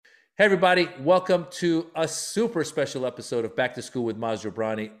Hey, everybody, welcome to a super special episode of Back to School with Maz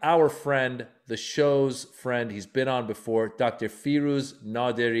Jobrani. Our friend, the show's friend, he's been on before, Dr. Firuz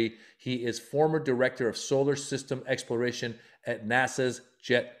Naderi. He is former director of solar system exploration at NASA's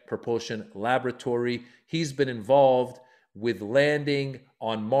Jet Propulsion Laboratory. He's been involved with landing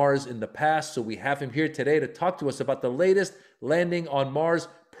on Mars in the past, so we have him here today to talk to us about the latest landing on Mars,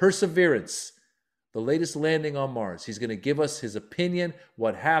 Perseverance. The latest landing on Mars. He's going to give us his opinion,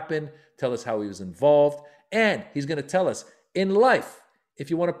 what happened, tell us how he was involved, and he's going to tell us in life, if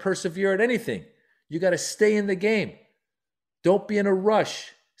you want to persevere at anything, you got to stay in the game. Don't be in a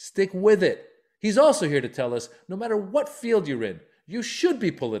rush. Stick with it. He's also here to tell us no matter what field you're in, you should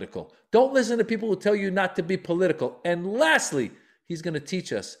be political. Don't listen to people who tell you not to be political. And lastly, he's going to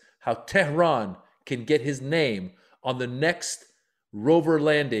teach us how Tehran can get his name on the next rover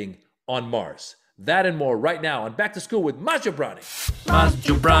landing on Mars. That and more right now on Back to School with Maz Jobrani. Maz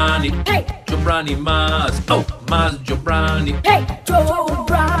Jobrani, hey, Jobrani Maz, oh, Maz Jobrani, hey,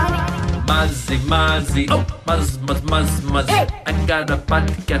 Jobrani, Mazzy, oh, Maz, hey, I got a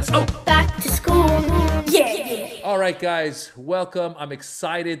podcast, oh, back to school, yeah. All right, guys, welcome. I'm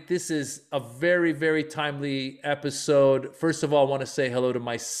excited. This is a very, very timely episode. First of all, I want to say hello to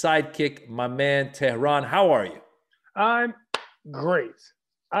my sidekick, my man, Tehran. How are you? I'm great.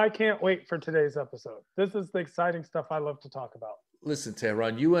 I can't wait for today's episode. This is the exciting stuff I love to talk about. Listen,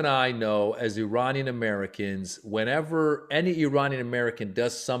 Tehran, you and I know as Iranian Americans, whenever any Iranian American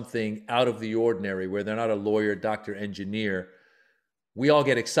does something out of the ordinary, where they're not a lawyer, doctor, engineer, we all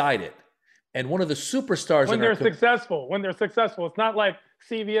get excited. And one of the superstars when they're successful, it's not like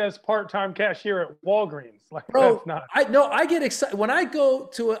CVS part-time cashier at Walgreens. Like, bro, that's not. I get excited. When I go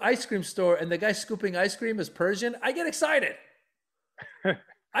to an ice cream store and the guy scooping ice cream is Persian, I get excited.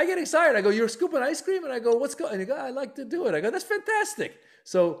 I get excited. I go, you're scooping ice cream? And I go, what's going on? And he goes, I like to do it. I go, that's fantastic.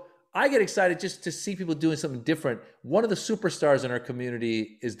 So I get excited just to see people doing something different. One of the superstars in our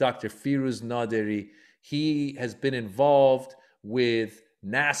community is Dr. Firuz Naderi. He has been involved with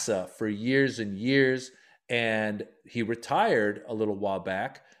NASA for years and years, and he retired a little while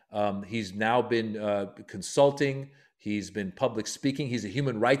back. He's now been consulting. He's been public speaking. He's a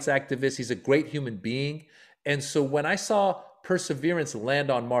human rights activist. He's a great human being. And so when I saw Perseverance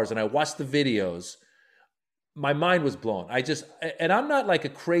land on Mars and I watched the videos, my mind was blown. And I'm not like a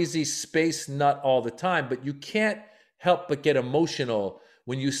crazy space nut all the time, but you can't help but get emotional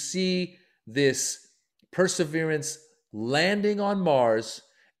when you see this Perseverance landing on Mars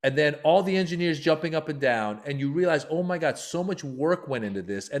and then all the engineers jumping up and down, and you realize, oh my God, so much work went into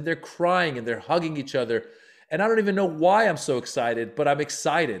this, and they're crying and they're hugging each other. And I don't even know why I'm so excited, but I'm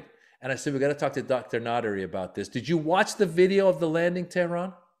excited. And I said, we got to talk to Dr. Naderi about this. Did you watch the video of the landing,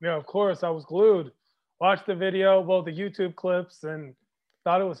 Tehran? Yeah, of course. I was glued. Watched the video, the YouTube clips, and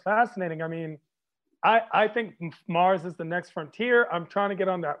thought it was fascinating. I mean, I think Mars is the next frontier. I'm trying to get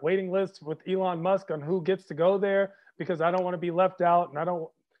on that waiting list with Elon Musk on who gets to go there because I don't want to be left out, and I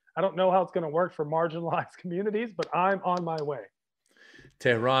don't know how it's going to work for marginalized communities, but I'm on my way.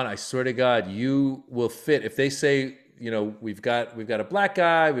 Tehran, I swear to God, you will fit. If they say, we've got a black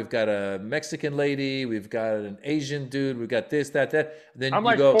guy, we've got a Mexican lady, we've got an Asian dude, we've got this, that. Then I'm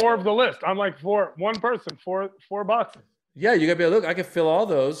like four of the list. I'm like one person, four boxes. Yeah, you gotta be able to look. I can fill all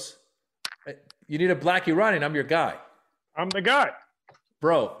those. You need a black Iranian. I'm your guy. I'm the guy,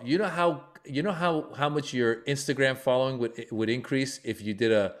 bro. You know how much your Instagram following would increase if you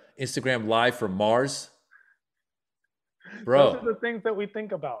did a Instagram live from Mars, bro. Those are the things that we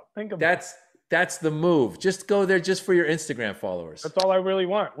think about. That's the move. Just go there just for your Instagram followers. That's all I really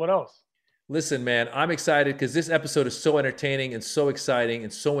want. What else? Listen, man, I'm excited because this episode is so entertaining and so exciting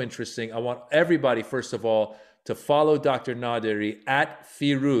and so interesting. I want everybody, first of all, to follow Dr. Naderi at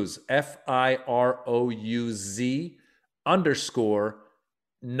Firuz, Firouz _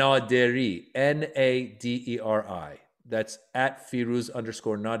 Naderi, Naderi. That's at Firuz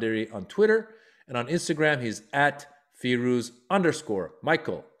 _ Naderi on Twitter. And on Instagram, he's at Firuz _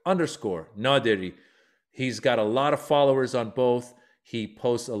 Michael _ Naderi. He's got a lot of followers on both. He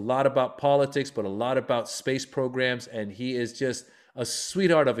posts a lot about politics, but a lot about space programs, and he is just a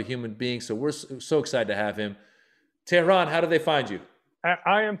sweetheart of a human being. So we're so excited to have him. Tehran, how do they find you?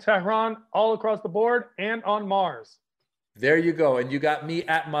 I am Tehran all across the board and on Mars. There you go. And you got me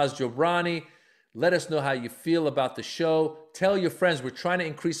at Maz Jobrani. Let us know how you feel about the show. Tell your friends. We're trying to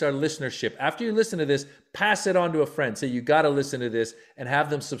increase our listenership. After you listen to this, pass it on to a friend. Say, you got to listen to this and have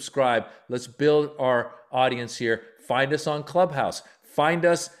them subscribe. Let's build our audience here. Find us on Clubhouse. Find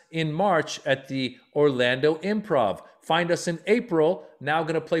us in March at the Orlando Improv. find us in April. Now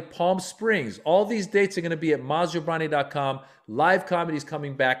going to play Palm Springs. All these dates are going to be at mazjobrani.com. Live comedy is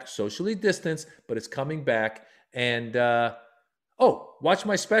coming back, socially distanced, but it's coming back. And watch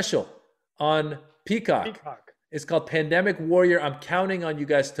my special on Peacock. It's called Pandemic Warrior. I'm counting on you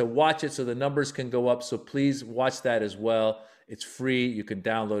guys to watch it so the numbers can go up. So please watch that as well. It's free. You can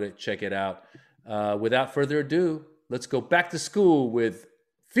download it, check it out. Without further ado, let's go back to school with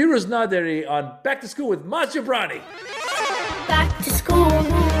Firuz Naderi on Back to School with Maz Jobrani. Back to school,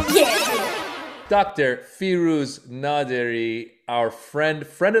 yeah. Dr. Firuz Naderi, our friend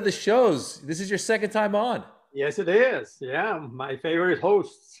of the shows. This is your second time on. Yes, it is. Yeah, my favorite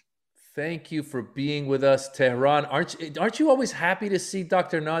hosts. Thank you for being with us, Tehran. Aren't you always happy to see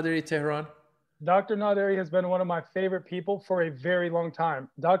Dr. Naderi, Tehran? Dr. Naderi has been one of my favorite people for a very long time.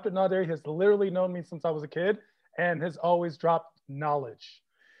 Dr. Naderi has literally known me since I was a kid and has always dropped knowledge.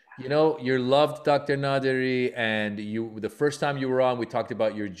 You know, you're loved, Dr. Naderi, and the first time you were on, we talked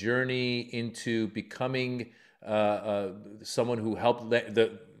about your journey into becoming someone who helped led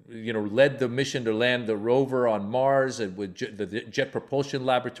the mission to land the rover on Mars and with the Jet Propulsion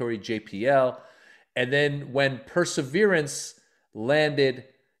Laboratory, JPL. And then when Perseverance landed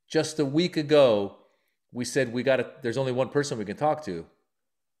just a week ago, we said there's only one person we can talk to.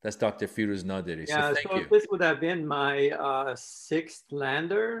 That's Dr. Firuz Naderi. Yeah, so thank you. This would have been my sixth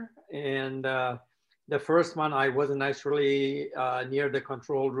lander. And the first one, I wasn't actually near the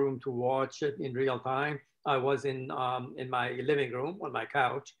control room to watch it in real time. I was in my living room on my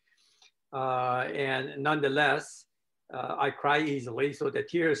couch. And nonetheless, I cry easily. So the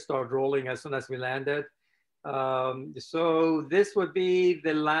tears start rolling as soon as we landed. So this would be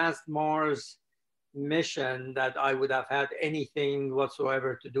the last Mars mission that I would have had anything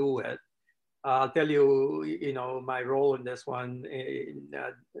whatsoever to do with. I'll tell you, my role in this one,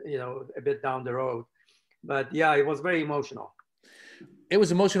 a bit down the road. But yeah, it was very emotional. It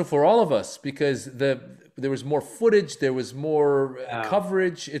was emotional for all of us because there was more footage, there was more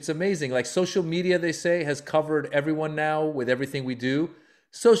coverage. It's amazing. Like social media, they say, has covered everyone now with everything we do.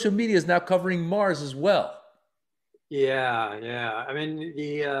 Social media is now covering Mars as well. Yeah. I mean,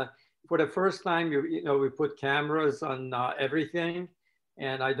 for the first time, we put cameras on everything.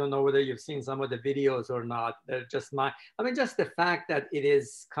 And I don't know whether you've seen some of the videos or not. They're just just the fact that it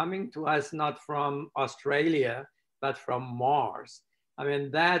is coming to us not from Australia, but from Mars. I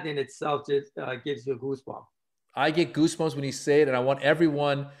mean, that in itself just gives you goosebumps. I get goosebumps when you say it, and I want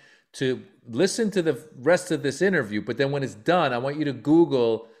everyone to listen to the rest of this interview. But then when it's done, I want you to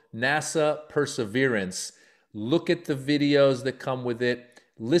Google NASA Perseverance. Look at the videos that come with it.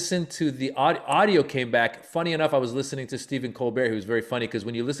 Listen to the audio came back. Funny enough, I was listening to Stephen Colbert, who was very funny, because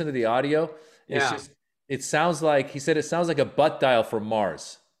when you listen to the audio, it sounds like a butt dial from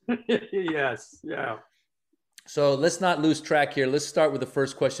Mars. Yes, yeah. So let's not lose track here. Let's start with the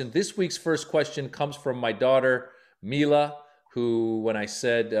first question. This week's first question comes from my daughter, Mila, who, when I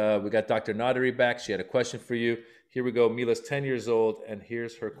said we got Dr. Naderi back, she had a question for you. Here we go. Mila's 10 years old, and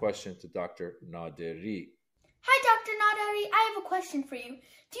here's her question to Dr. Naderi. Hi, Dr. Naderi. I have a question for you.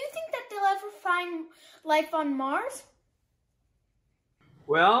 Do you think that they'll ever find life on Mars?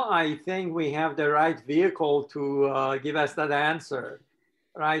 Well, I think we have the right vehicle to give us that answer.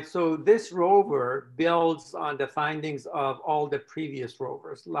 Right, so this rover builds on the findings of all the previous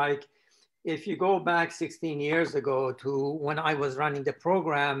rovers. Like if you go back 16 years ago to when I was running the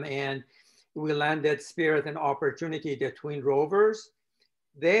program and we landed Spirit and Opportunity, the twin rovers,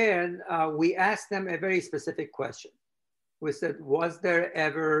 then we asked them a very specific question. We said, was there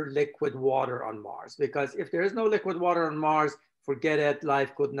ever liquid water on Mars? Because if there is no liquid water on Mars, forget it,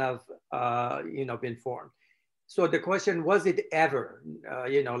 life couldn't have been formed. So the question, was it ever,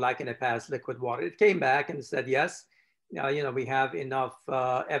 like in the past, liquid water? It came back and said, yes, we have enough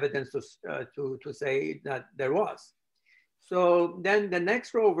evidence to say that there was. So then the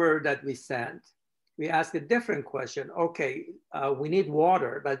next rover that we sent, we asked a different question. Okay, we need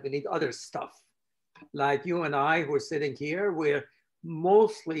water, but we need other stuff. Like you and I who are sitting here, we're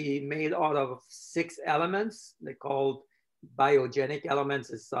mostly made out of 6 elements. They're called biogenic elements.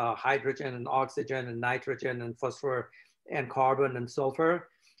 Is hydrogen and oxygen and nitrogen and phosphor and carbon and sulfur.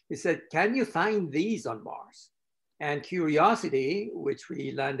 He said, can you find these on Mars? And Curiosity, which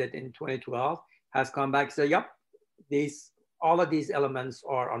we landed in 2012, has come back and said, yep, all of these elements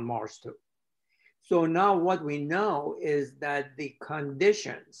are on Mars too. So now what we know is that the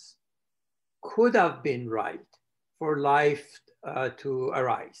conditions could have been right for life to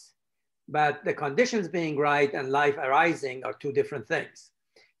arise. But the conditions being right and life arising are 2 different things.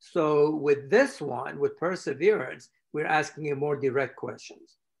 So with this one, with Perseverance, we're asking you more direct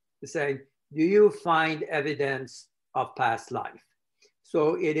questions. Saying, do you find evidence of past life.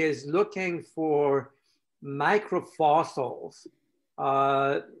 So it is looking for microfossils.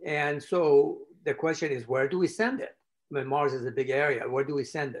 And so the question is, where do we send it? I mean, Mars is a big area. Where do we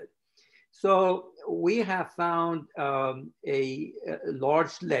send it? So we have found a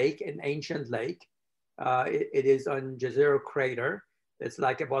large lake, an ancient lake. It is on Jezero Crater. It's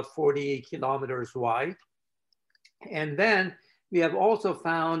like about 40 kilometers wide. And then we have also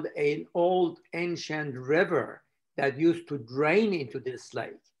found an old ancient river that used to drain into this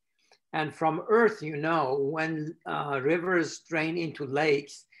lake. And from Earth, you know, when rivers drain into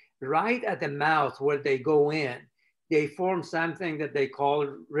lakes, right at the mouth where they go in, they form something that they call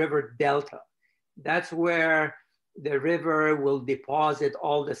river delta. That's where the river will deposit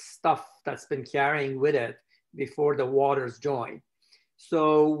all the stuff that's been carrying with it before the waters join.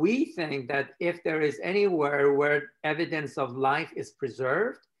 So we think that if there is anywhere where evidence of life is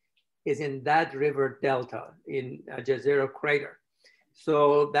preserved, is in that river delta in Jezero Crater.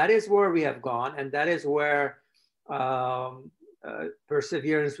 So that is where we have gone, and that is where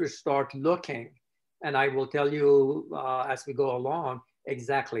Perseverance will start looking. And I will tell you as we go along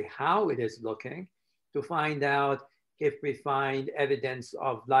exactly how it is looking to find out if we find evidence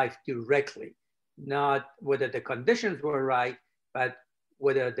of life directly, not whether the conditions were right, but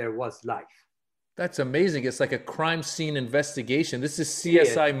whether there was life. That's amazing. It's like a crime scene investigation. This is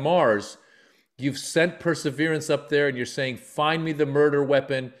CSI Mars. You've sent Perseverance up there and you're saying, find me the murder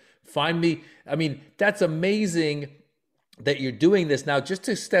weapon, find me. I mean, that's amazing that you're doing this. Now, just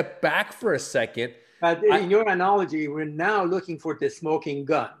to step back for a second. But in your analogy, we're now looking for the smoking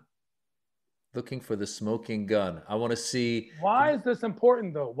gun. Looking for the smoking gun. I want to see. Why is this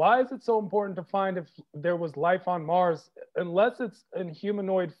important, though? Why is it so important to find if there was life on Mars? Unless it's in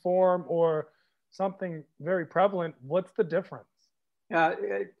humanoid form or something very prevalent, what's the difference?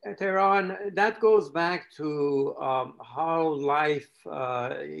 Tehran, that goes back to how life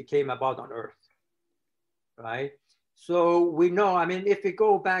came about on Earth, right? So we know, I mean, if we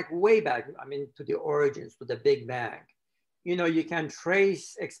go back, way back, I mean, to the origins, to the Big Bang, you know, you can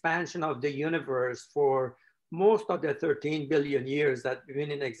trace expansion of the universe for most of the 13 billion years that we've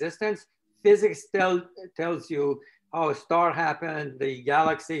been in existence. Physics tells you how a star happened, the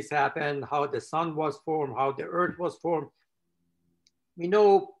galaxies happened, how the sun was formed, how the Earth was formed. We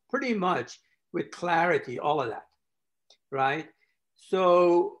know pretty much with clarity all of that, right?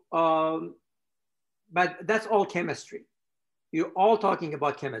 So, but that's all chemistry. You're all talking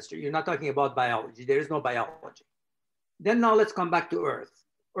about chemistry. You're not talking about biology. There is no biology. Then now let's come back to Earth.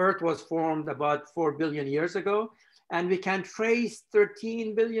 Earth was formed about 4 billion years ago, and we can trace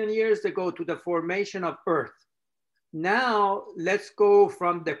 13 billion years ago to the formation of Earth. Now let's go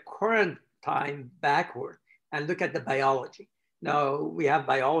from the current time backward and look at the biology. Now we have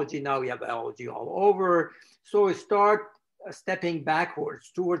biology, now we have biology all over. So we start stepping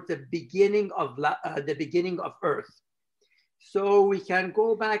backwards towards the beginning of Earth. So we can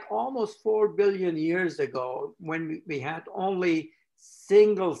go back almost 4 billion years ago when we had only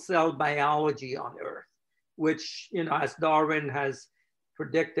single cell biology on Earth, which, you know, as Darwin has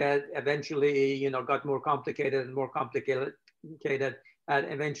predicted, eventually, you know, got more complicated and more complicated and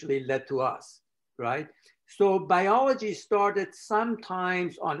eventually led to us, right? So biology started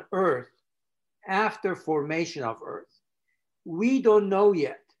sometimes on Earth after formation of Earth. We don't know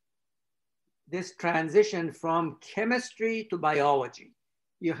yet this transition from chemistry to biology.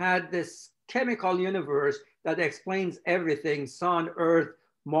 You had this chemical universe that explains everything, sun, Earth,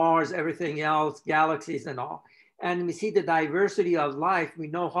 Mars, everything else, galaxies and all. And we see the diversity of life. We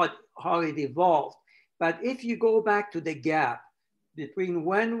know how it evolved. But if you go back to the gap between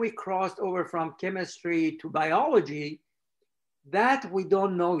when we crossed over from chemistry to biology, that we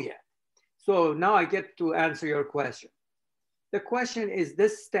don't know yet. So now I get to answer your question. The question is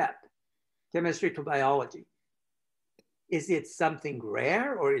this step, chemistry to biology, is it something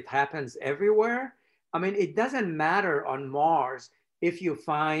rare or it happens everywhere? I mean, it doesn't matter on Mars if you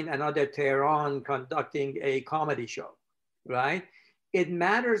find another Tehran conducting a comedy show, right? It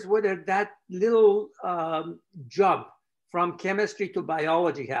matters whether that little jump from chemistry to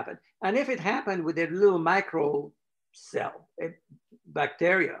biology happened. And if it happened with a little micro cell, a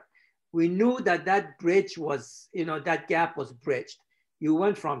bacteria, we knew that that bridge was, you know, that gap was bridged. You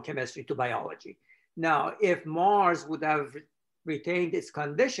went from chemistry to biology. Now, if Mars would have retained its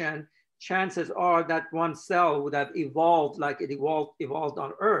condition, chances are that one cell would have evolved like it evolved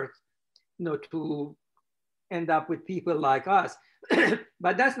on Earth, you know, to end up with people like us.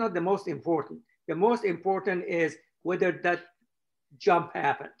 But that's not the most important. The most important is whether that jump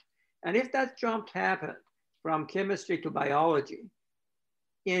happened. And if that jump happened from chemistry to biology,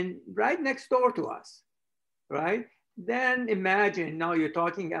 in right next door to us, right? Then imagine now you're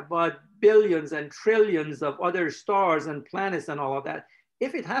talking about billions and trillions of other stars and planets and all of that.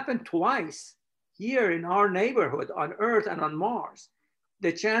 If it happened twice here in our neighborhood on Earth and on Mars,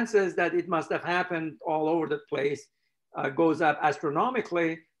 the chances that it must have happened all over the place goes up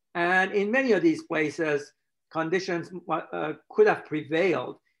astronomically. And in many of these places, conditions could have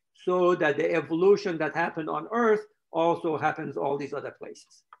prevailed so that the evolution that happened on Earth also happens all these other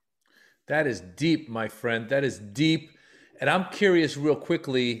places. That is deep, my friend. That is deep. And I'm curious, real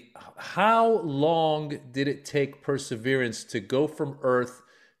quickly, how long did it take Perseverance to go from Earth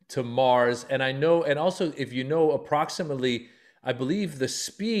to Mars? And I know, and also, if you know approximately, I believe the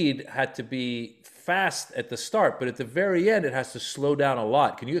speed had to be fast at the start, but at the very end, it has to slow down a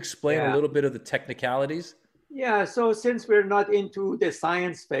lot. Can you explain a little bit of the technicalities? Yeah, so since we're not into the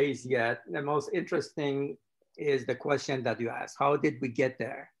science phase yet, the most interesting is the question that you asked. How did we get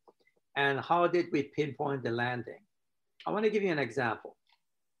there? And how did we pinpoint the landing? I want to give you an example,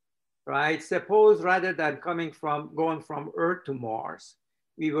 right? Suppose rather than going from Earth to Mars,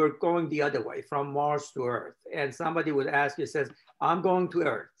 we were going the other way, from Mars to Earth. And somebody would ask you, says, I'm going to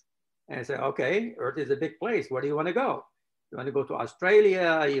Earth. And I say, okay, Earth is a big place. Where do you want to go? You want to go to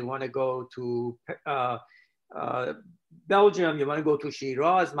Australia? You want to go to Belgium? You want to go to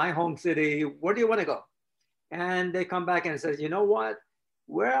Shiraz, my home city? Where do you want to go? And they come back and says, you know what?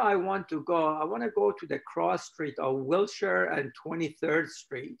 Where I want to go, I want to go to the cross street of Wilshire and 23rd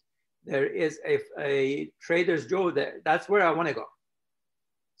Street. There is a Trader's Joe there. That's where I want to go.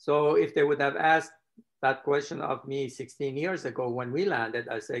 So if they would have asked that question of me 16 years ago when we landed,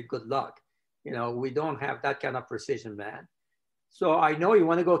 I say, good luck. You know, we don't have that kind of precision, man. So I know you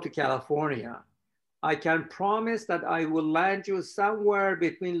want to go to California. I can promise that I will land you somewhere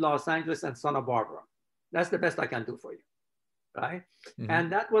between Los Angeles and Santa Barbara. That's the best I can do for you, right? Mm-hmm.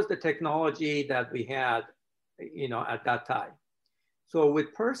 And that was the technology that we had, you know, at that time. So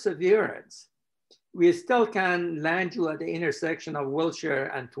with Perseverance, we still can land you at the intersection of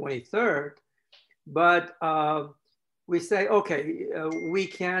Wilshire and 23rd, but we say, okay, we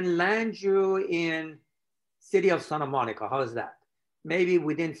can land you in city of Santa Monica. How's that? Maybe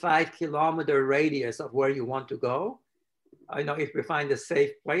within 5-kilometer radius of where you want to go. I know if we find a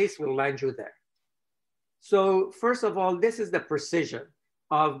safe place, we'll land you there. So first of all, this is the precision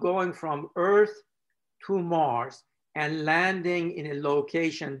of going from Earth to Mars and landing in a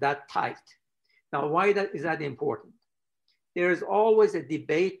location that tight. Now, why is that important? There's always a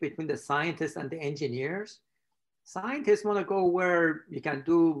debate between the scientists and the engineers. Scientists want to go where you can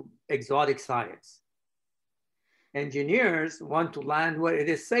do exotic science. Engineers want to land where it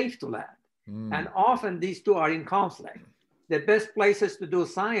is safe to land. And often these two are in conflict. The best places to do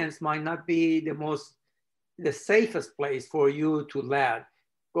science might not be the safest place for you to land.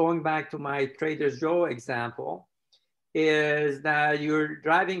 Going back to my Trader Joe example, is that you're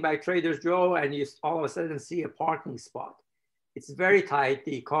driving by Trader Joe and you all of a sudden see a parking spot. It's very tight.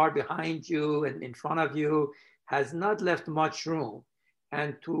 The car behind you and in front of you has not left much room.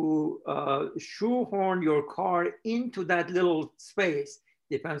 And to shoehorn your car into that little space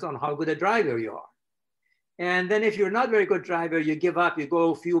depends on how good a driver you are. And then if you're not a very good driver, you give up, you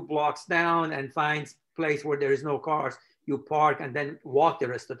go a few blocks down and find a place where there is no cars, you park and then walk the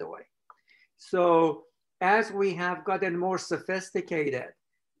rest of the way. So as we have gotten more sophisticated,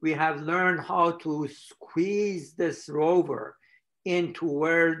 we have learned how to squeeze this rover into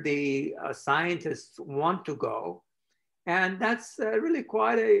where the scientists want to go. And that's really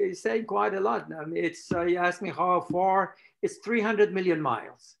saying quite a lot. I mean, you asked me how far, it's 300 million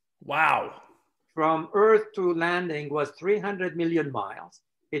miles. Wow. From Earth to landing was 300 million miles.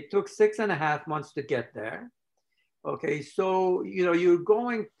 It took 6.5 months to get there. Okay, so, you know, you're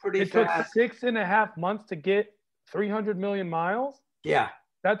going pretty fast. It took 6.5 months to get 300 million miles? Yeah.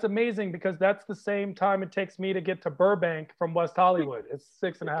 That's amazing because that's the same time it takes me to get to Burbank from West Hollywood. It's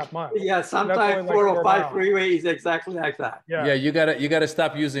 6.5 months. Yeah, sometimes 405 freeway is exactly like that. Yeah, you gotta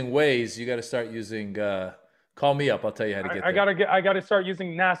stop using Waze. You gotta start using. Call me up. I'll tell you how to get there. I gotta start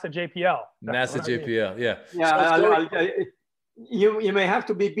using NASA JPL. NASA JPL. Yeah. Yeah. You may have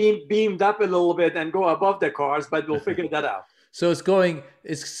to be beamed up a little bit and go above the cars, but we'll figure that out. So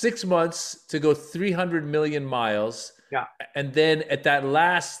it's 6 months to go 300 million miles. Yeah. And then at that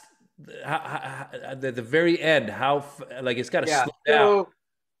last, at the very end, it's got to slow down.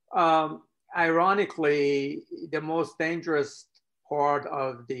 So, ironically, the most dangerous part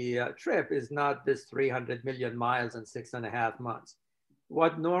of the trip is not this 300 million miles in 6.5 months.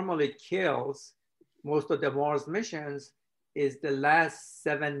 What normally kills most of the Mars missions is the last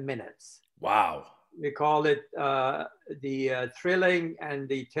 7 minutes. Wow. We call it the thrilling and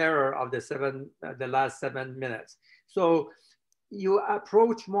the terror of the last 7 minutes. So you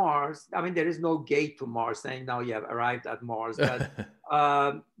approach Mars. I mean, there is no gate to Mars saying now you have arrived at Mars, but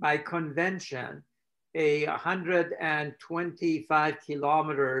by convention, 125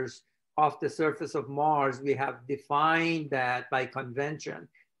 kilometers off the surface of Mars, we have defined that by convention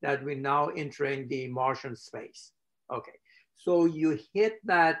that we're now entering the Martian space. Okay, so you hit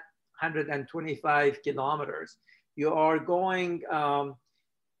that 125 kilometers, you are going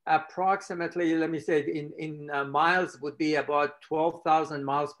approximately, let me say in miles would be about 12,000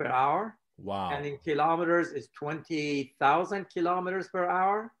 miles per hour. Wow. And in kilometers is 20,000 kilometers per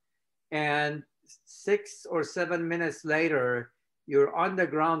hour. And 6 or 7 minutes later, you're on the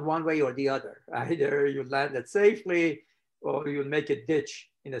ground one way or the other. Either you landed safely or you'll make a ditch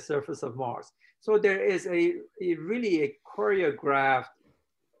in the surface of Mars. So there is a really a choreographed,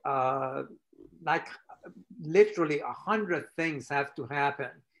 like literally 100 things have to happen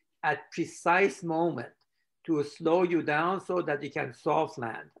at precise moment to slow you down so that you can soft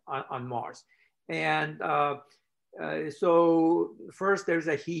land on Mars. And so first there's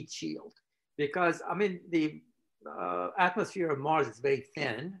a heat shield, because I mean, the atmosphere of Mars is very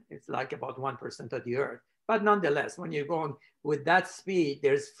thin. It's like about 1% of the Earth. But nonetheless, when you're going with that speed,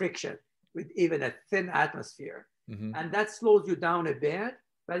 there's friction with even a thin atmosphere. Mm-hmm. And that slows you down a bit,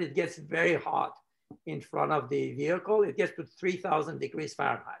 but it gets very hot in front of the vehicle. It gets to 3,000 degrees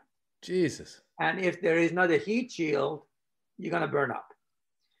Fahrenheit. Jesus. And if there is not a heat shield, you're going to burn up.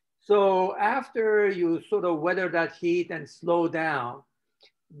 So after you sort of weather that heat and slow down,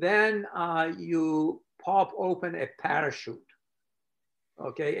 then you pop open a parachute,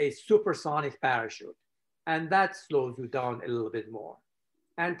 okay, a supersonic parachute. And that slows you down a little bit more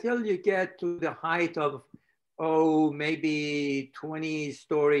until you get to the height of, maybe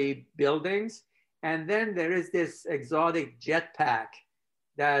 20-story buildings. And then there is this exotic jetpack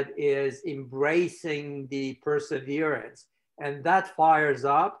that is embracing the Perseverance. And that fires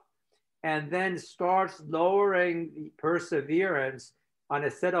up and then starts lowering the Perseverance on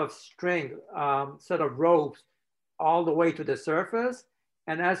a set of set of ropes all the way to the surface.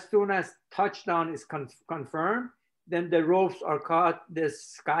 And as soon as touchdown is confirmed, then the ropes are cut, this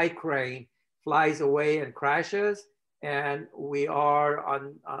sky crane flies away and crashes, and we are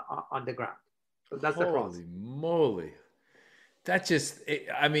on the ground. So that's the process. Holy moly. That just,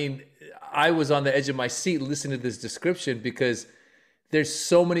 I mean, I was on the edge of my seat listening to this description, because there's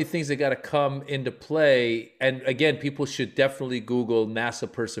so many things that got to come into play. And again, people should definitely Google NASA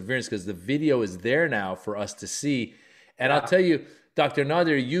Perseverance, because the video is there now for us to see. And yeah. I'll tell you, Dr.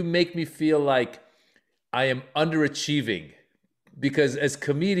 Nader, you make me feel like I am underachieving, because as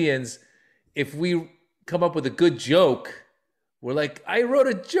comedians, if we come up with a good joke, we're like, I wrote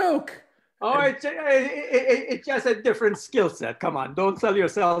a joke. Oh, it's just a different skill set. Come on, don't sell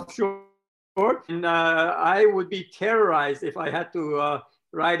yourself short. And I would be terrorized if I had to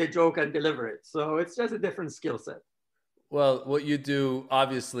write a joke and deliver it. So it's just a different skill set. Well, what you do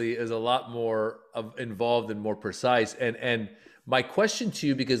obviously is a lot more involved and more precise. And my question to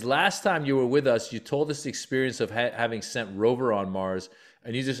you, because last time you were with us, you told us the experience of having sent rover on Mars,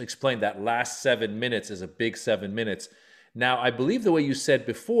 and you just explained that last 7 minutes is a big 7 minutes. Now, I believe the way you said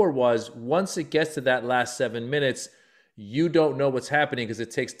before was once it gets to that last 7 minutes, you don't know what's happening because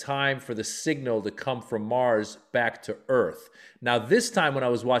it takes time for the signal to come from Mars back to Earth. Now, this time when I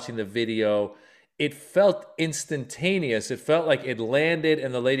was watching the video, it felt instantaneous. It felt like it landed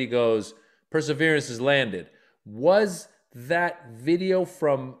and the lady goes, Perseverance has landed. Was that video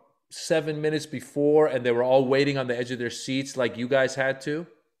from 7 minutes before and they were all waiting on the edge of their seats like you guys had to?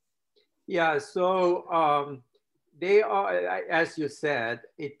 Yeah, so they are, as you said,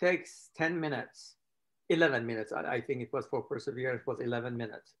 it takes 10 minutes, 11 minutes. I think it was for Perseverance, was 11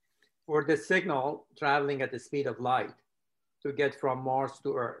 minutes for the signal traveling at the speed of light to get from Mars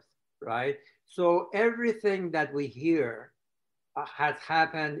to Earth, right? So everything that we hear has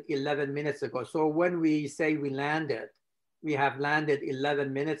happened 11 minutes ago. So when we say we landed, we have landed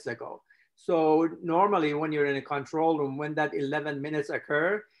 11 minutes ago. So normally when you're in a control room, when that 11 minutes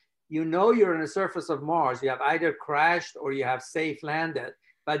occur, you know you're on the surface of Mars. You have either crashed or you have safe landed,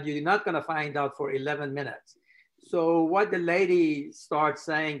 but you're not going to find out for 11 minutes. So what the lady starts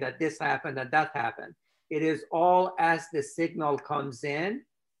saying that this happened and that happened, it is all as the signal comes in.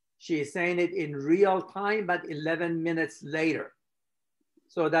 She's saying it in real time, but 11 minutes later.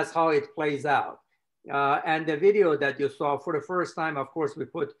 So that's how it plays out. And the video that you saw for the first time, of course, we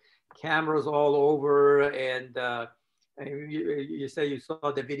put cameras all over, and you say you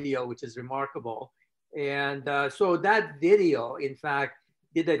saw the video, which is remarkable. And so that video, in fact,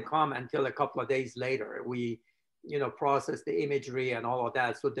 didn't come until a couple of days later. We process the imagery and all of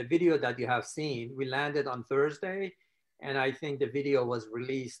that. So the video that you have seen, we landed on Thursday, and I think the video was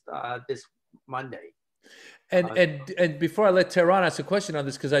released this Monday. And before I let Tehran ask a question on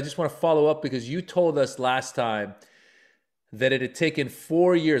this, because I just want to follow up, because you told us last time that it had taken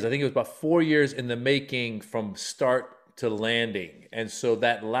 4 years. I think it was about 4 years in the making from start to landing. And so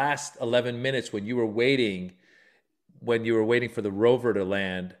that last 11 minutes when you were waiting for the rover to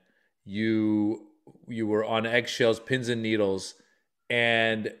land, you were on eggshells, pins and needles.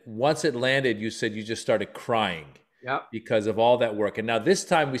 And once it landed, you said you just started crying. Yep. Because of all that work. And now this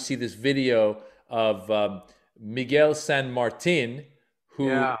time we see this video of Miguel San Martin, who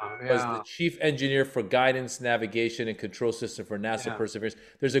was the chief engineer for guidance, navigation, and control system for NASA Perseverance.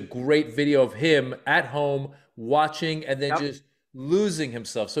 There's a great video of him at home watching and then just losing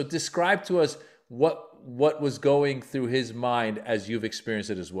himself. So describe to us what was going through his mind as you've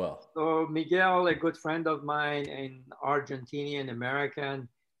experienced it as well. So Miguel, a good friend of mine, an Argentinian American,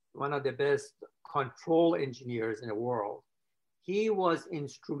 one of the best control engineers in the world. He was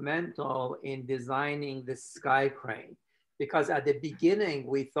instrumental in designing the sky crane, because at the beginning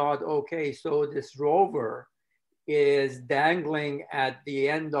we thought, okay, so this rover is dangling at the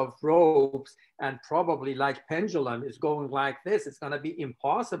end of ropes and probably like pendulum is going like this. It's going to be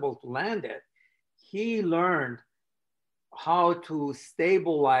impossible to land it. He learned how to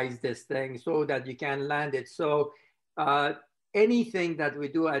stabilize this thing so that you can land it. So anything that we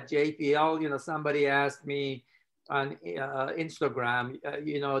do at JPL, somebody asked me on Instagram,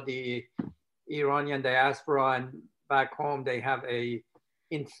 the Iranian diaspora and back home, they have a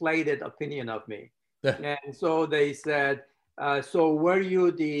inflated opinion of me. And so they said, so were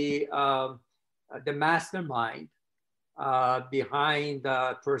you the mastermind behind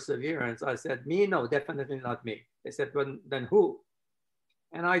Perseverance? I said, me? No, definitely not me. They said, well, then who?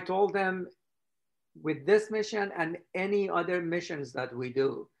 And I told them, with this mission and any other missions that we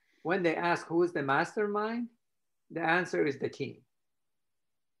do, when they ask who is the mastermind, the answer is the team.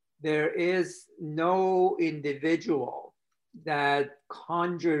 There is no individual that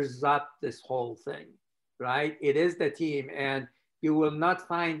conjures up this whole thing, right? It is the team, and you will not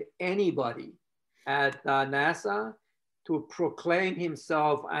find anybody at NASA to proclaim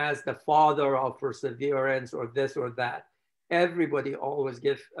himself as the father of Perseverance or this or that. Everybody always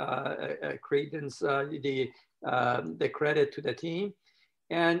gives credence, the credit to the team.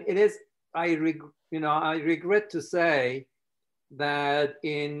 And it is, I regret to say that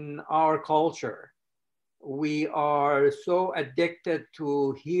in our culture, we are so addicted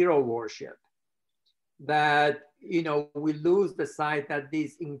to hero worship that, we lose the sight that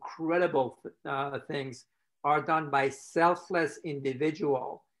these incredible things are done by selfless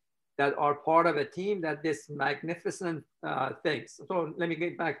individuals that are part of a team, that this magnificent things. So let me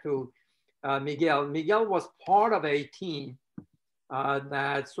get back to Miguel. Miguel was part of a team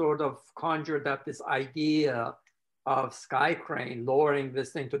that sort of conjured up this idea of sky crane, lowering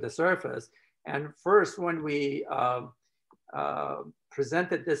this thing to the surface. And first, when we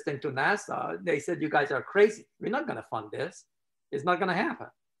presented this thing to NASA, they said, you guys are crazy. We're not gonna fund this. It's not gonna happen.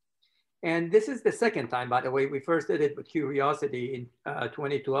 And this is the second time, by the way. We first did it with Curiosity in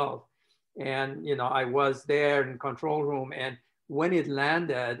 2012. And I was there in control room, and when it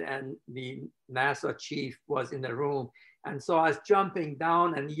landed and the NASA chief was in the room and saw us jumping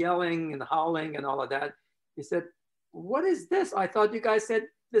down and yelling and howling and all of that, he said, what is this? I thought you guys said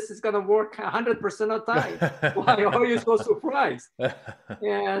this is going to work 100% of the time. Why are you so surprised?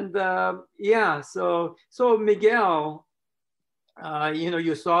 And so Miguel,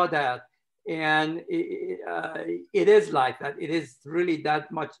 you saw that. And it is like that. It is really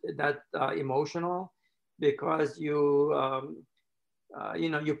that much emotional, because you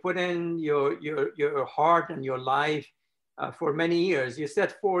put in your heart and your life for many years. You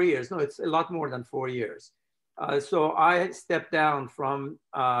said 4 years. No, it's a lot more than 4 years. So I stepped down from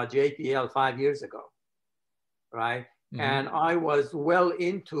JPL 5 years ago, right? Mm-hmm. And I was well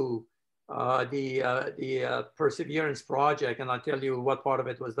into the Perseverance project, and I'll tell you what part of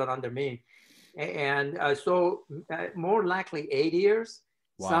it was done under me. And so more likely 8 years,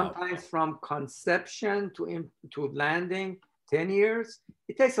 wow. Sometimes from conception to landing, 10 years.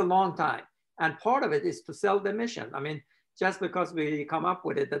 It takes a long time. And part of it is to sell the mission. I mean, just because we come up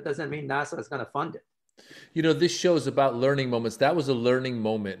with it, that doesn't mean NASA is going to fund it. This show is about learning moments. That was a learning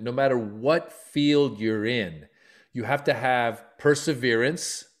moment. No matter what field you're in, you have to have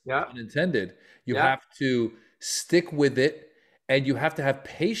perseverance, unintended. You have to stick with it, and you have to have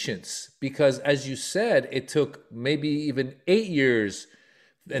patience, because as you said, it took maybe even 8 years.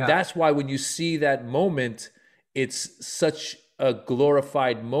 And that's why when you see that moment, it's such a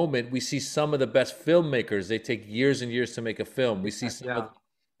glorified moment. We see some of the best filmmakers, they take years and years to make a film. We see some of the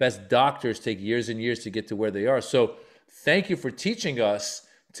best doctors take years and years to get to where they are. So thank you for teaching us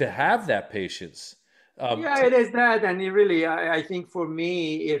to have that patience. Yeah, it is that. And it really, I think for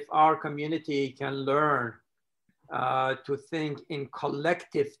me, if our community can learn to think in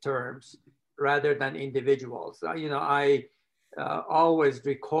collective terms rather than individuals. You know, I always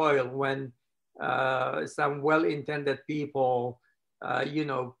recoil when some well-intended people, you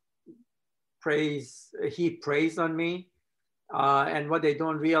know, heap praise on me. And what they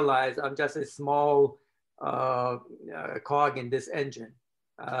don't realize, I'm just a small cog in this engine.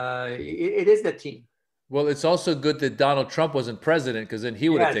 It is the team. Well, it's also good that Donald Trump wasn't president, because then he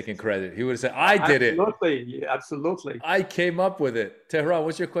would have taken credit. He would have said, I did it. Absolutely, absolutely. I came up with it. Tehran,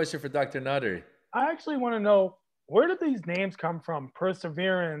 what's your question for Dr. Naderi? I actually want to know, where did these names come from?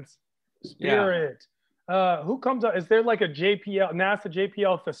 Perseverance, Spirit. Who comes up? Is there like a NASA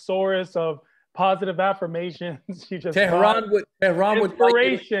JPL thesaurus of positive affirmations? You just Tehran would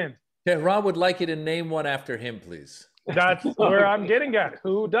like you to name one after him, please. That's where I'm getting at.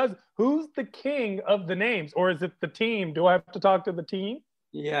 Who's the king of the names, or is it the team? Do I have to talk to the team?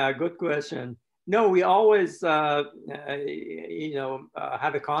 Yeah, good question. No, we always, you know,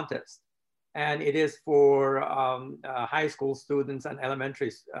 have a contest, and it is for high school students and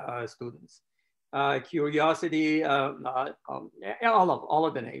elementary students. Curiosity, all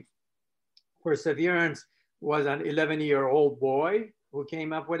of the names. Perseverance was an 11-year-old boy who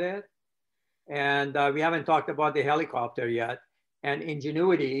came up with it. And we haven't talked about the helicopter yet. And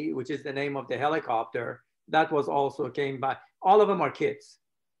Ingenuity, which is the name of the helicopter, that was also came by. All of them are kids.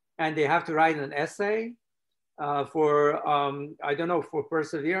 And they have to write an essay for, I don't know, for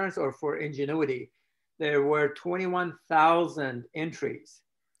Perseverance or for Ingenuity. There were 21,000 entries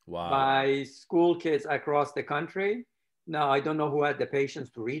by school kids across the country. Now, I don't know who had the patience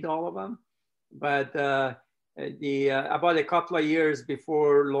to read all of them, but about a couple of years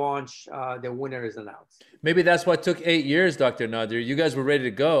before launch, the winner is announced. Maybe that's why it took 8 years, Dr. Nader. You guys were ready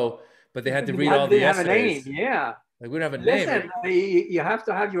to go, but they had to read all the essays. Have a name, yeah. Like, we don't have a name. Listen, you have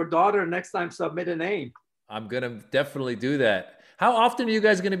to have your daughter next time submit a name. I'm going to definitely do that. How often are you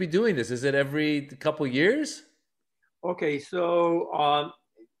guys going to be doing this? Is it every couple years? Okay, so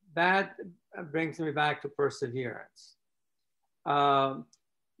that brings me back to Perseverance.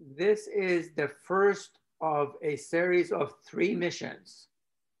 This is the first of a series of 3 missions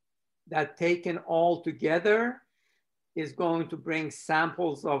that, taken all together, is going to bring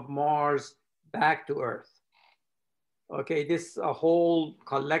samples of Mars back to Earth. Okay, this whole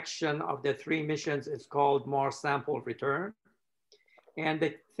collection of the 3 missions is called Mars Sample Return. And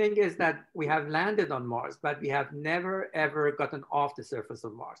the thing is that we have landed on Mars, but we have never, ever gotten off the surface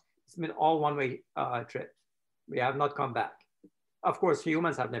of Mars. It's been all one-way trips. We have not come back. Of course,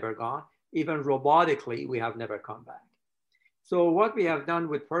 humans have never gone. Even robotically, we have never come back. So what we have done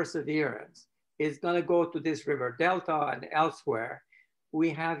with Perseverance is going to go to this river delta and elsewhere. We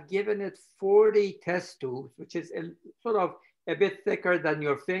have given it 40 test tubes, which is sort of a bit thicker than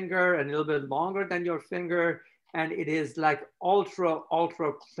your finger and a little bit longer than your finger. And it is like ultra,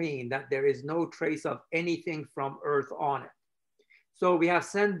 ultra clean, that there is no trace of anything from Earth on it. So we have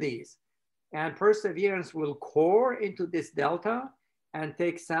sent these, and Perseverance will core into this delta and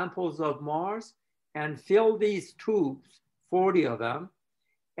take samples of Mars and fill these tubes, 40 of them.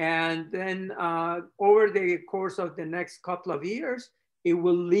 And then over the course of the next couple of years, it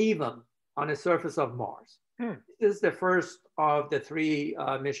will leave them on the surface of Mars. This is the first of the 3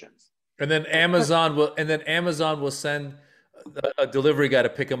 missions. And then Amazon will send a delivery guy to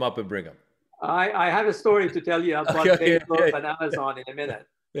pick them up and bring them. I have a story to tell you about Facebook and Amazon in a minute.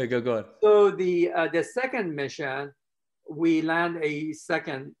 Yeah, go on. So the second mission, we land a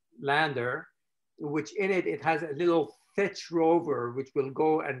second lander, which in it has a little fetch rover, which will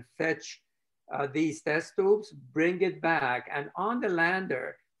go and fetch these test tubes, bring it back. And on the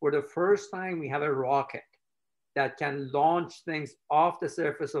lander, for the first time, we have a rocket that can launch things off the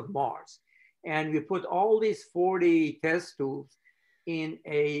surface of Mars. And we put all these 40 test tubes in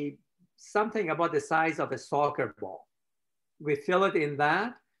something about the size of a soccer ball. We fill it in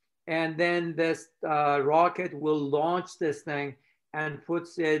that, and then this rocket will launch this thing and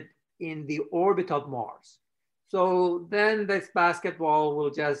puts it in the orbit of Mars. So then this basketball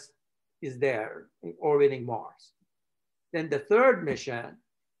will is there orbiting Mars. Then the third mission,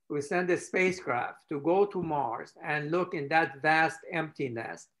 we send a spacecraft to go to Mars and look in that vast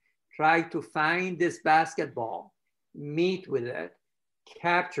emptiness, try to find this basketball, meet with it,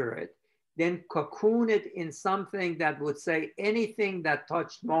 capture it, then cocoon it in something that would say anything that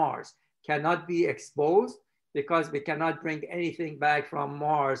touched Mars cannot be exposed because we cannot bring anything back from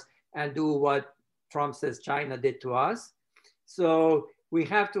Mars and do what Trump says China did to us. So we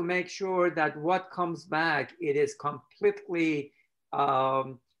have to make sure that what comes back, it is completely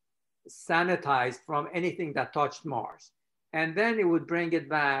sanitized from anything that touched Mars. And then it would bring it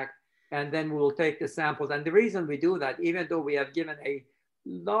back, and then we'll take the samples. And the reason we do that, even though we have given a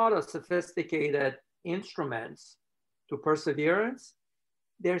lot of sophisticated instruments to Perseverance,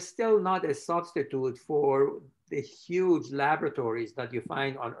 they're still not a substitute for the huge laboratories that you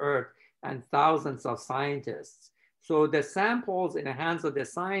find on Earth and thousands of scientists. So the samples in the hands of the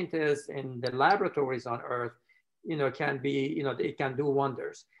scientists in the laboratories on Earth, can be, it can do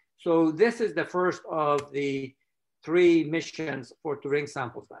wonders. So this is the first of the 3 missions to bring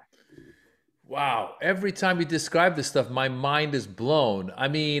samples back. Wow. Every time you describe this stuff, my mind is blown. I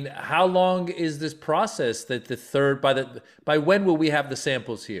mean, how long is this process that the third, by when will we have the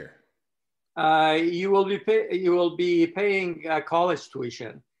samples here? You will be paying college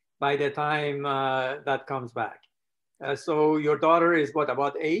tuition by the time that comes back. So your daughter is what,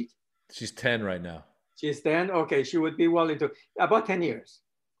 about 8? She's 10 right now. She's 10? Okay, she would be well into about 10 years.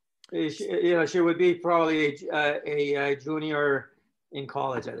 She would be probably a junior in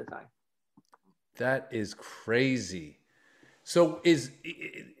college at the time. That is crazy. So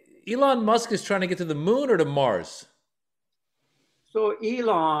Elon Musk is trying to get to the moon or to Mars? So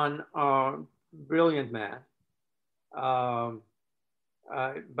Elon, brilliant man,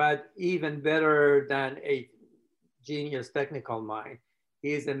 but even better than a genius technical mind,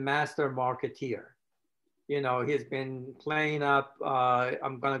 he's a master marketeer. He's been playing up,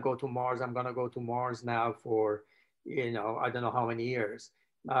 I'm going to go to Mars. I'm going to go to Mars now for, I don't know how many years.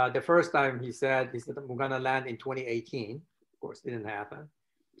 The first time he said, I'm going to land in 2018. Of course, didn't happen.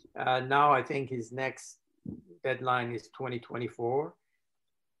 Now I think his next deadline is 2024.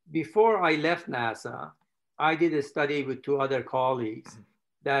 Before I left NASA, I did a study with 2 other colleagues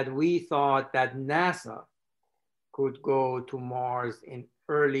that we thought that NASA could go to Mars in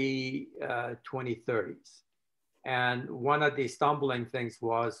early 2030s. And one of the stumbling things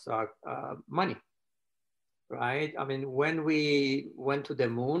was money, right? I mean, when we went to the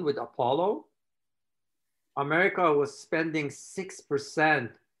moon with Apollo, America was spending 6%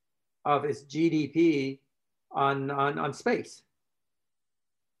 of its GDP on space.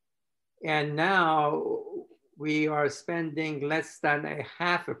 And now we are spending less than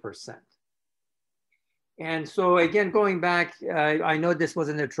 0.5%. And so again, going back, I know this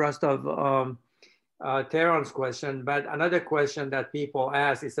wasn't the thrust of Tehran's question, but another question that people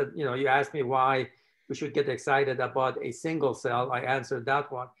ask is that, you asked me why we should get excited about a single cell. I answered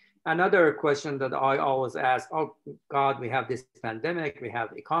that one. Another question that I always ask, oh God, we have this pandemic, we have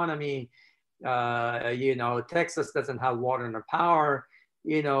the economy, Texas doesn't have water and power,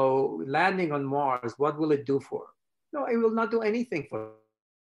 landing on Mars, what will it do for? No, it will not do anything for it.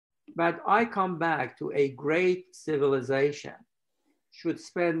 But I come back to a great civilization should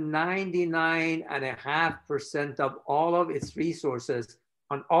spend 99.5% of all of its resources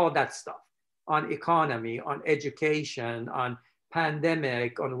on all of that stuff, on economy, on education, on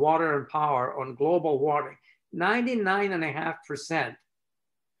pandemic, on water and power, on global warming. 99.5%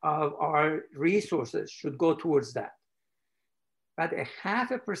 of our resources should go towards that. But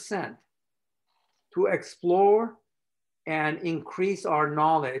 0.5% to explore and increase our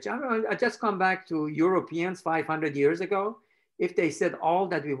knowledge. I just come back to Europeans 500 years ago. If they said all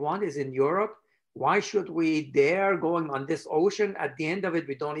that we want is in Europe, why should we dare going on this ocean? At the end of it,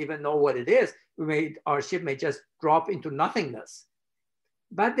 we don't even know what it is. Our ship may just drop into nothingness.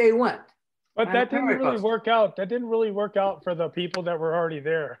 But they went. But that didn't really work out. That didn't really work out for the people that were already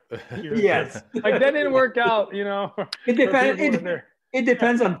there. Yes. Like that didn't work out, It depends. It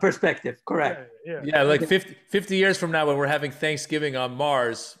depends on perspective, correct? Yeah, like 50 years from now when we're having Thanksgiving on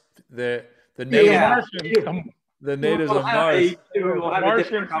Mars, the natives, the natives of Mars. We'll have a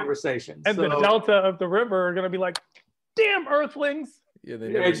different conversation. And the delta of the river are going to be like, damn Earthlings. Yeah,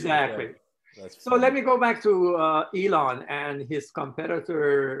 exactly. So let me go back to Elon and his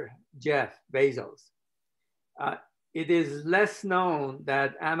competitor, Jeff Bezos. It is less known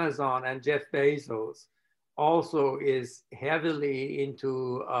that Amazon and Jeff Bezos also is heavily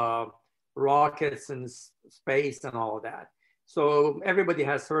into rockets and space and all of that. So everybody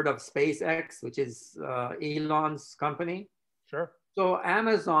has heard of SpaceX, which is Elon's company. Sure. So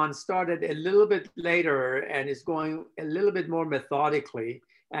Amazon started a little bit later and is going a little bit more methodically.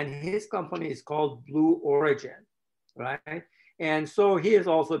 And his company is called Blue Origin, right? And so he is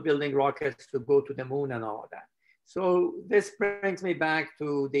also building rockets to go to the moon and all of that. So this brings me back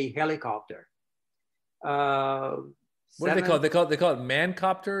to the helicopter. What do they call it? They call it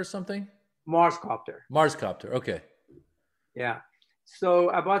mancopter or something? Marscopter. Marscopter. Okay. Yeah. So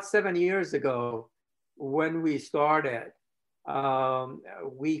about 7 years ago, when we started,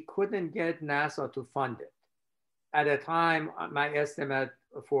 we couldn't get NASA to fund it. At the time, my estimate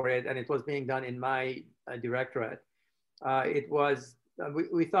for it, and it was being done in my directorate, it was,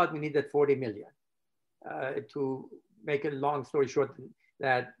 we thought we needed 40 million. To make a long story short,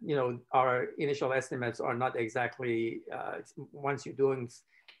 that, you know, our initial estimates are not exactly, once you're doing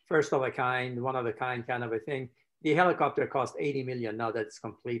first of a kind, one of a kind kind of a thing, the helicopter cost 80 million now that it's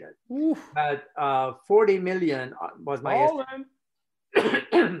completed. Oof. But 40 million was my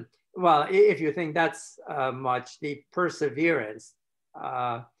estimate. Well, if you think that's much, the Perseverance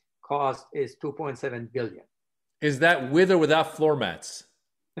cost is 2.7 billion. Is that with or without floor mats?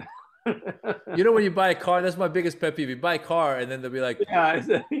 You know, when you buy a car, that's my biggest pet peeve. You buy a car and then they'll be like, Yeah,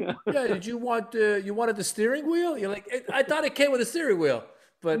 yeah, did you want, you wanted the steering wheel? You're like, I thought it came with a steering wheel.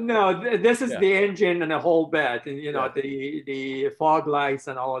 But no, this is yeah. the engine and the whole bed, and you know, Yeah. the fog lights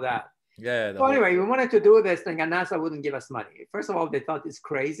and all of that. Yeah. So anyway, we wanted to do this thing, and NASA wouldn't give us money. First of all, they thought it's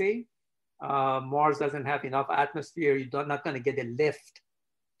crazy. Mars doesn't have enough atmosphere. You're not going to get a lift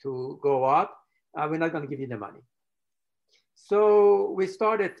to go up. We're not going to give you the money. So we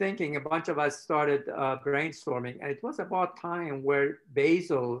started thinking, a bunch of us started brainstorming, and it was about time where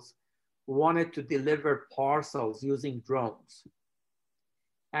Bezos wanted to deliver parcels using drones.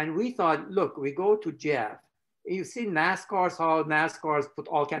 And we thought, look, we go to Jeff. You see NASCARs, how NASCARs put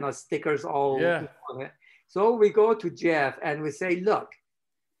all kind of stickers all. Yeah. So we go to Jeff and we say, look,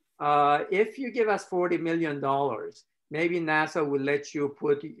 if you give us $40 million, maybe NASA will let you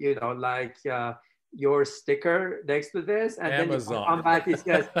put, you know, like your sticker next to this. And Amazon. Then you come back, he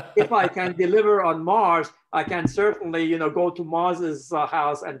says, if I can deliver on Mars, I can certainly, you know, go to Mars's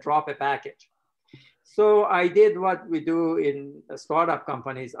house and drop a package. So I did what we do in startup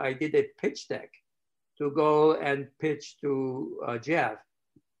companies. I did a pitch deck to go and pitch to Jeff.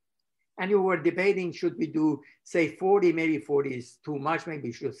 And we were debating, should we do, say, 40, maybe 40 is too much, maybe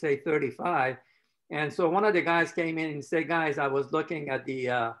we should say 35. And so one of the guys came in and said, guys, I was looking at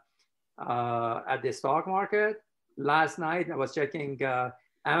the stock market last night. I was checking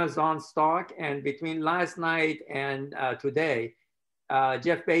Amazon stock, and between last night and today,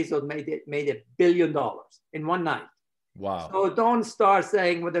 Jeff Bezos made $1 billion in one night. Wow. So don't start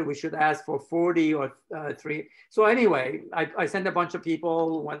saying whether we should ask for 40 or 3. So anyway, I sent a bunch of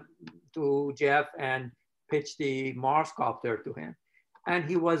people, went to Jeff and pitched the Marscopter to him. And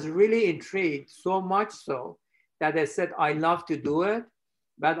he was really intrigued, so much so that I said, I love to do it,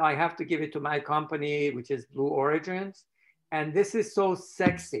 but I have to give it to my company, which is Blue Origins. And this is so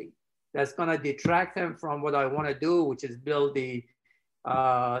sexy that's going to detract him from what I want to do, which is build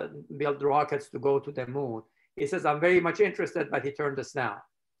rockets to go to the moon. He says, I'm very much interested, but he turned us down.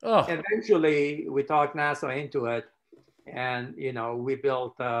 Oh. Eventually, we talked NASA into it, and you know, we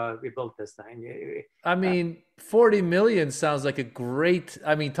built this thing. I mean, 40 million sounds like a great.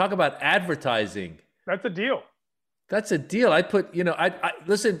 I mean, talk about advertising. That's a deal. That's a deal. I'd put, you know, I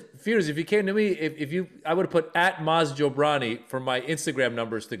listen, Fears, if you came to me, I would have put at Maz Jobrani for my Instagram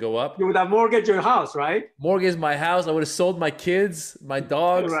numbers to go up. You would have mortgaged your house, right? Mortgaged my house. I would have sold my kids, my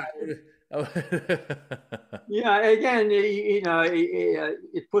dogs. Right. Yeah, again, you know,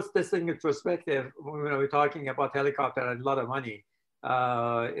 it puts this thing in perspective when we're talking about helicopter and a lot of money.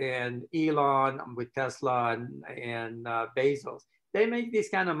 And Elon with Tesla and Bezos, they make these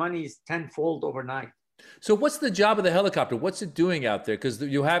kind of monies tenfold overnight. So what's the job of the helicopter? What's it doing out there? Because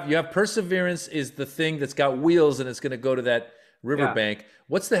you have Perseverance is the thing that's got wheels and it's going to go to that riverbank. Yeah.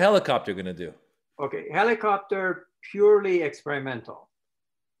 What's the helicopter going to do? Okay, helicopter purely experimental.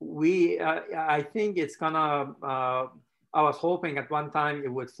 I think it's gonna. I was hoping at one time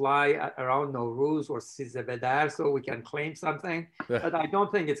it would fly around Nowruz or Sizebedar so we can claim something, but I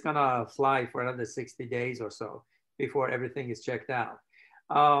don't think it's gonna fly for another 60 days or so before everything is checked out.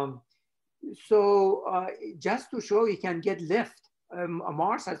 Just to show you can get lift,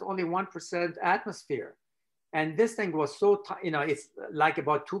 Mars has only 1% atmosphere. And this thing was so, you know, it's like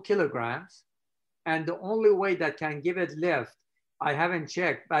about 2 kilograms. And the only way that can give it lift, I haven't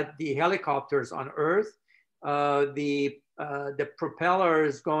checked, but the helicopters on Earth, the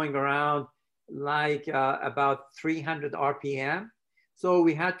propellers going around like about 300 RPM. So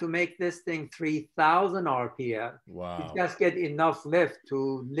we had to make this thing 3,000 RPM to just get enough lift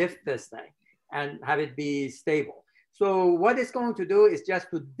to lift this thing and have it be stable. So what it's going to do is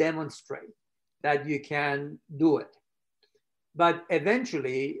just to demonstrate that you can do it. But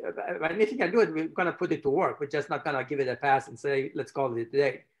eventually, and if you can do it, we're going to put it to work. We're just not going to give it a pass and say, let's call it a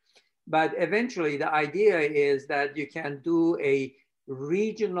day. But eventually, the idea is that you can do a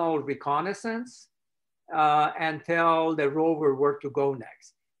regional reconnaissance and tell the rover where to go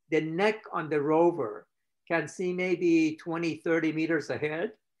next. The neck on the rover can see maybe 20, 30 meters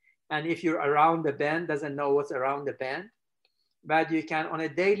ahead. And if you're around the bend, doesn't know what's around the bend. But you can, on a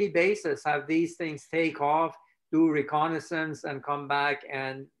daily basis, have these things take off, do reconnaissance, and come back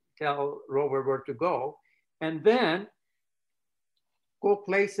and tell rover where to go. And then go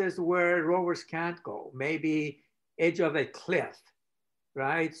places where rovers can't go, maybe edge of a cliff,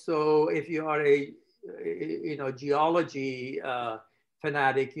 right? So if you are a geology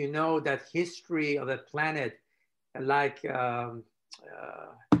fanatic, you know that history of a planet like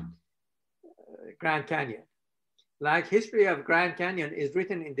Grand Canyon. Like history of Grand Canyon is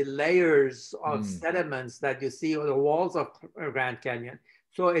written in the layers of sediments that you see on the walls of Grand Canyon.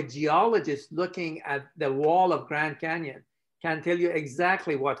 So a geologist looking at the wall of Grand Canyon can tell you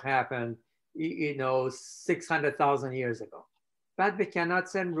exactly what happened, 600,000 years ago. But we cannot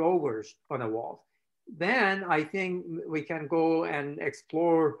send rovers on a wall. Then I think we can go and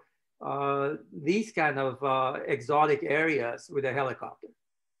explore these kind of exotic areas with a helicopter.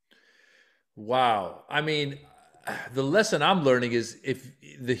 Wow. I mean, the lesson I'm learning is if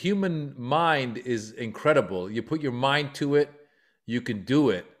the human mind is incredible, you put your mind to it, you can do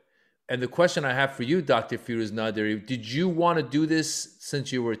it. And the question I have for you, Dr. Firuz Naderi, did you want to do this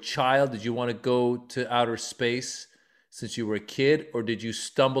since you were a child? Did you want to go to outer space since you were a kid? Or did you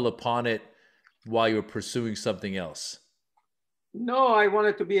stumble upon it while you were pursuing something else? No, I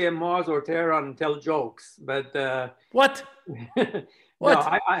wanted to be a Mars or Terran and tell jokes, but... What? What? No,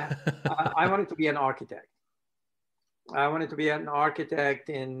 I wanted to be an architect. I wanted to be an architect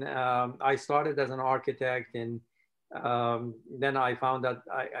I started as an architect and then I found that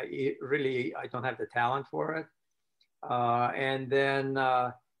I don't have the talent for it. And then,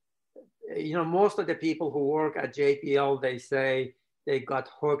 most of the people who work at JPL, they say they got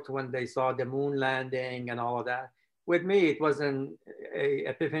hooked when they saw the moon landing and all of that. With me, it wasn't an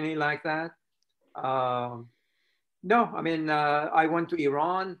epiphany like that. No, I mean, I went to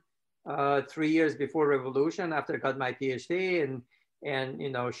Iran 3 years before revolution after I got my PhD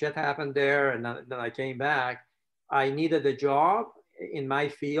and shit happened there. And then I came back. I needed a job in my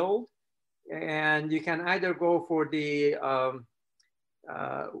field. And you can either go for the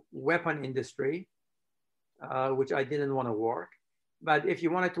weapon industry, which I didn't want to work. But if you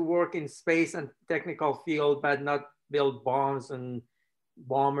wanted to work in space and technical field, but not build bombs and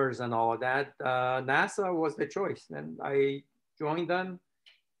bombers and all of that, NASA was the choice. And I joined them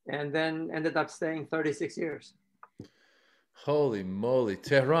and then ended up staying 36 years. Holy moly.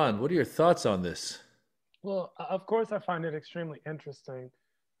 Tehran, what are your thoughts on this? Well, of course, I find it extremely interesting,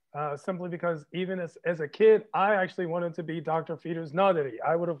 simply because even as a kid, I actually wanted to be Dr. Firuz Naderi.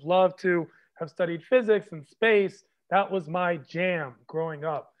 I would have loved to have studied physics and space. That was my jam growing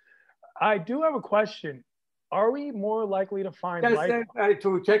up. I do have a question. Are we more likely to find life?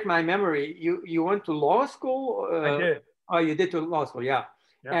 To check my memory, you went to law school? I did. Oh, you did to law school, yeah.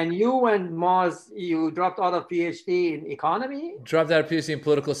 Yep. And you and Moz, you dropped out of PhD in economy? Dropped out of PhD in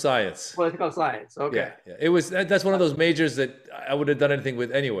political science. Political science, okay. Yeah. It was, that's one of those majors that I would have done anything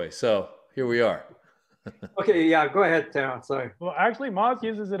with anyway. So here we are. Okay, yeah, go ahead, Tara, sorry. Well, actually, Moz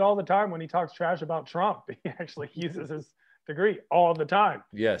uses it all the time when he talks trash about Trump. He actually uses his degree all the time.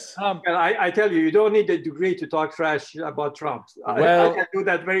 Yes. I tell you, you don't need a degree to talk trash about Trump. Well, I can do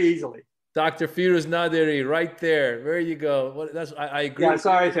that very easily. Dr. Firuz Naderi, right there. There you go. I agree. Yeah,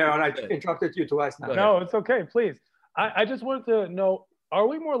 sorry, Tara, I interrupted you twice now. No, it's okay, please. I just wanted to know, are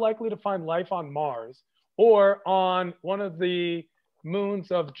we more likely to find life on Mars or on one of the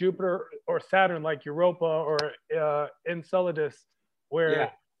moons of Jupiter or Saturn, like Europa or Enceladus,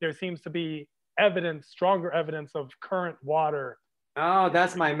 where there seems to be stronger evidence of current water? Oh,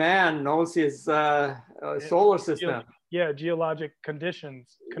 that's my man, knows his solar system. Geologic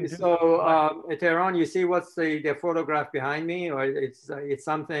conditions. So, Tehran, you see what's the photograph behind me? Or it's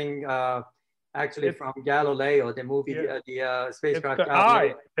something actually from Galileo, the movie, the spacecraft. It's the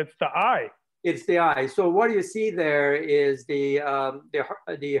eye. It's the eye. It's the eye. So what you see there is the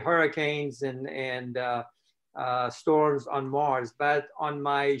hurricanes and storms on Mars. But on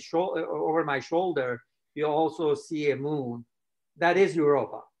my over my shoulder, you also see a moon. That is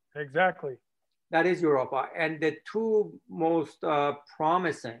Europa. Exactly. That is Europa. And the two most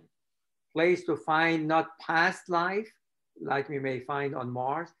promising place to find not past life, like we may find on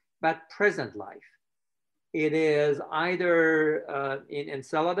Mars, but present life. It is either in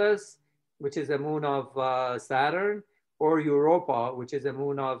Enceladus, which is a moon of Saturn, or Europa, which is a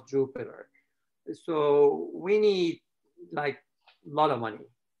moon of Jupiter. So we need like a lot of money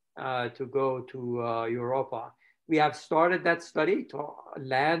to go to Europa. We have started that study to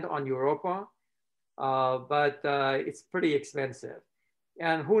land on Europa, but it's pretty expensive.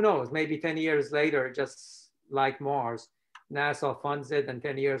 And who knows, maybe 10 years later, just like Mars, NASA funds it, and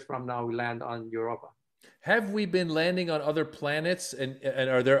 10 years from now, we land on Europa. Have we been landing on other planets, and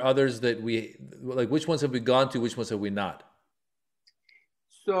are there others that we like? Which ones have we gone to? Which ones have we not?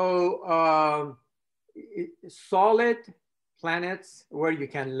 So solid planets where you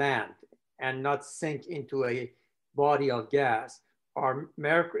can land and not sink into a body of gas are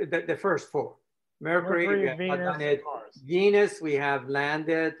Mercury, the first four. Mercury, Venus, Mars. Venus, we have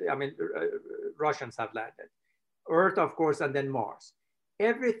landed. I mean, Russians have landed. Earth, of course, and then Mars.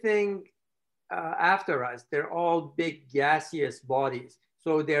 Everything after us, they're all big gaseous bodies.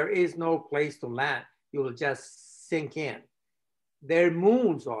 So there is no place to land. You will just sink in. Their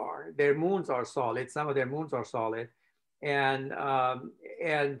moons are solid. Some of their moons are solid. And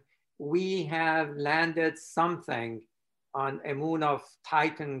we have landed something on a moon of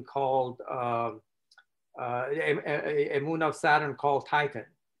Titan called, a moon of Saturn called Titan.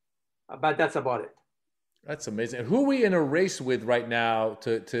 But that's about it. That's amazing. Who are we in a race with right now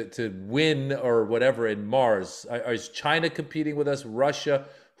to win or whatever in Mars? Is China competing with us? Russia?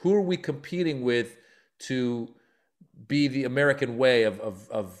 Who are we competing with to be the American way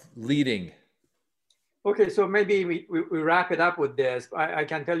of leading? Okay, so maybe we wrap it up with this. I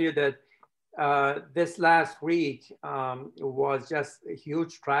can tell you that this last week was just a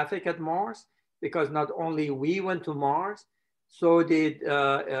huge traffic at Mars, because not only we went to Mars, so did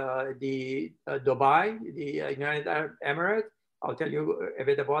the Dubai, the United Arab Emirates. I'll tell you a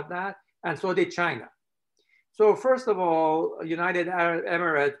bit about that. And so did China. So first of all, United Arab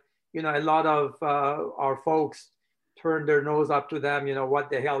Emirates, a lot of our folks turned their nose up to them. What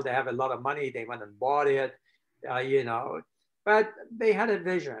the hell? They have a lot of money. They went and bought it, But they had a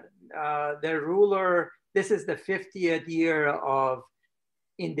vision. Their ruler, this is the 50th year of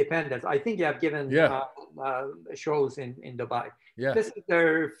independence. I think you have given shows in Dubai. Yeah. This is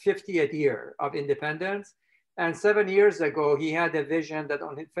their 50th year of independence. And 7 years ago, he had a vision that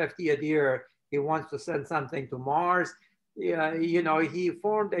on his 50th year, he wants to send something to Mars. He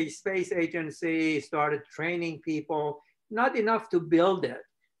formed a space agency, started training people, not enough to build it,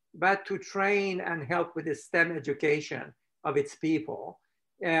 but to train and help with the STEM education of its people.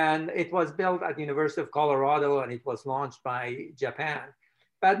 And it was built at the University of Colorado, and it was launched by Japan.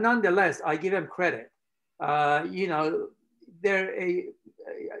 But nonetheless, I give them credit. They're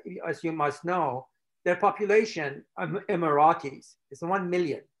as you must know, their population, Emiratis, is 1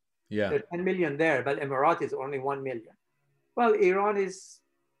 million. Yeah. There's 10 million there, but Emiratis are only 1 million. Well, Iran is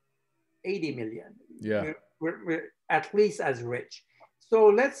 80 million. Yeah. We're at least as rich. So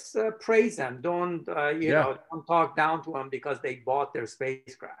let's praise them. Don't talk down to them because they bought their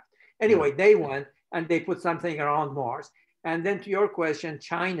spacecraft. Anyway, they went and they put something around Mars. And then to your question,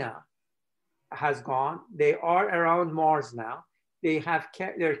 China has gone. They are around Mars now.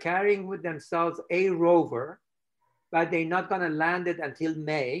 They're carrying with themselves a rover, but they're not going to land it until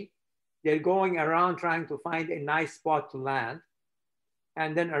May. They're going around trying to find a nice spot to land.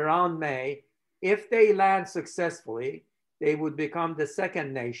 And then around May, if they land successfully, they would become the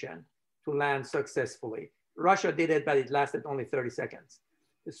second nation to land successfully. Russia did it, but it lasted only 30 seconds.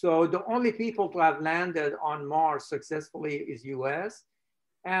 So the only people to have landed on Mars successfully is US.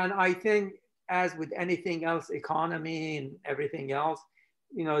 And I think, as with anything else, economy and everything else,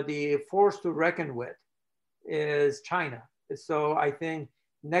 the force to reckon with is China. So I think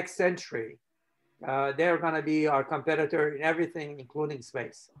next century, they're going to be our competitor in everything, including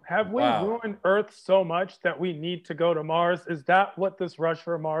space. Have we ruined Earth so much that we need to go to Mars? Is that what this rush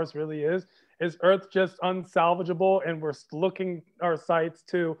for Mars really is? Is Earth just unsalvageable, and we're looking our sights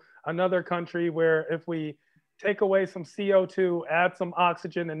to another country where if we take away some CO2, add some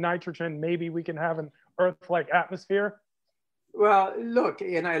oxygen and nitrogen, maybe we can have an Earth-like atmosphere? Well, look,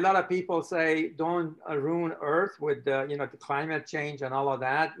 a lot of people say, don't ruin Earth with the climate change and all of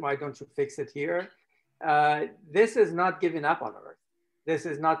that. Why don't you fix it here? This is not giving up on Earth. This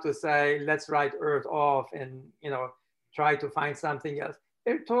is not to say, let's write Earth off and, try to find something else.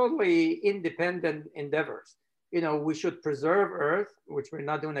 They're totally independent endeavors. We should preserve Earth, which we're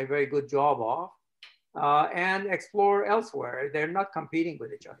not doing a very good job of, and explore elsewhere. They're not competing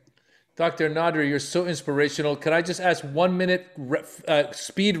with each other. Dr. Nader, you're so inspirational. Can I just ask 1 minute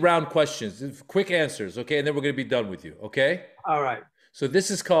speed round questions, quick answers, okay? And then we're going to be done with you, okay? All right. So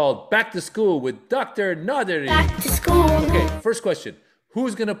this is called Back to School with Dr. Nader. Back to school. Okay, first question.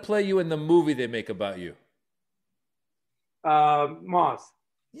 Who's going to play you in the movie they make about you? Moss.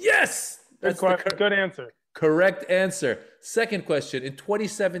 Yes! Good answer. Correct answer. Second question. In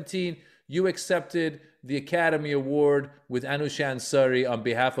 2017, you accepted the Academy Award with Anousheh Ansari on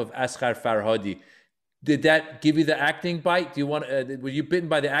behalf of Asghar Farhadi. Did that give you the acting bite? Do you want? Were you bitten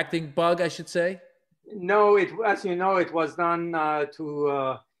by the acting bug, I should say? No, as you know, it was done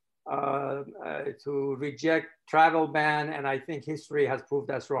to reject travel ban, and I think history has proved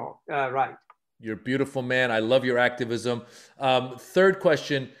that's wrong. Right. You're a beautiful man. I love your activism. Third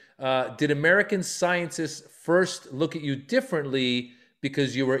question: did American scientists first look at you differently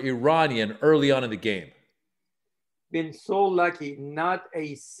because you were Iranian early on in the game? Been so lucky. Not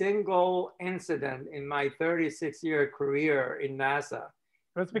a single incident in my 36-year career in NASA.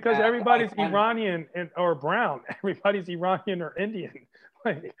 That's because everybody's Iranian or brown. Everybody's Iranian or Indian.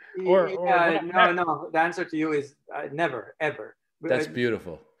 No. The answer to you is never, ever. That's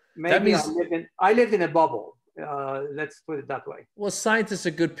beautiful. Maybe that means I lived in a bubble. Let's put it that way. Well, scientists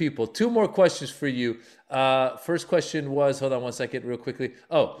are good people. Two more questions for you. First question was, hold on one second, real quickly.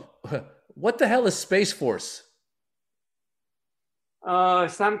 Oh, what the hell is Space Force?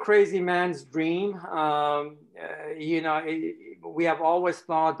 Some crazy man's dream. We have always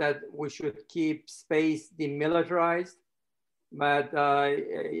thought that we should keep space demilitarized, but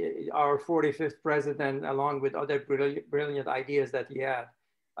our 45th president, along with other brilliant ideas that he had,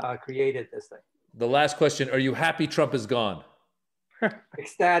 created this thing. The last question, are you happy Trump is gone?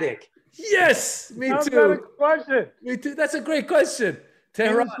 Ecstatic. Yes, me That's too. a good question. Me too. That's a great question.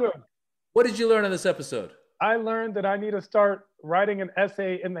 Tehran, what did you learn on this episode? I learned that I need to start writing an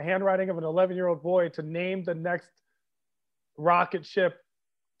essay in the handwriting of an 11-year-old boy to name the next rocket ship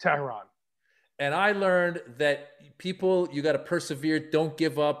Tehran. And I learned that people, you got to persevere. Don't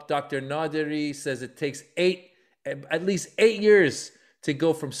give up. Dr. Naderi says it takes at least 8 years to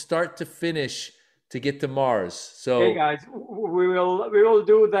go from start to finish to get to Mars. So, hey guys, we will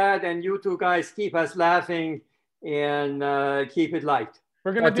do that, and you two guys keep us laughing and keep it light.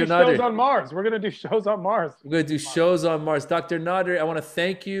 We're going to do shows on Mars. We're going to do shows on Mars. We're going to do shows on Mars. Dr. Naderi, I want to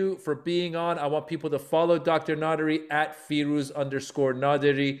thank you for being on. I want people to follow Dr. Naderi at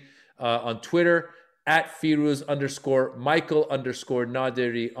Firuz_Naderi on Twitter, at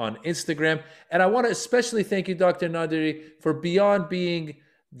Firuz_Michael_Naderi on Instagram. And I want to especially thank you, Dr. Naderi, for beyond being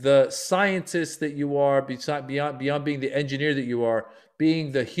the scientist that you are, beyond being the engineer that you are,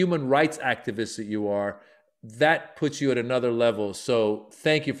 being the human rights activist that you are. That puts you at another level. So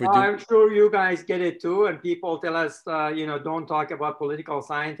thank you for doing. I'm sure you guys get it too. And people tell us, don't talk about political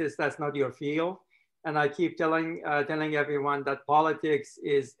scientists. That's not your field. And I keep telling everyone that politics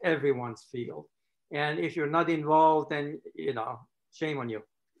is everyone's field. And if you're not involved, then, shame on you.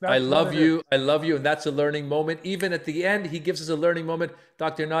 I love you. I love you. And that's a learning moment. Even at the end, he gives us a learning moment.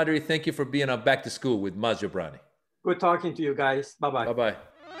 Dr. Naderi, thank you for being on Back to School with Maz Jobrani. Good talking to you guys. Bye-bye. Bye-bye.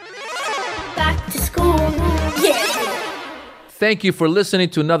 Back to school. Yeah. Thank you for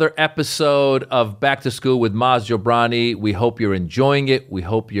listening to another episode of Back to School with Maz Jobrani. We hope you're enjoying it. We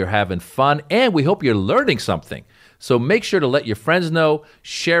hope you're having fun. And we hope you're learning something. So make sure to let your friends know.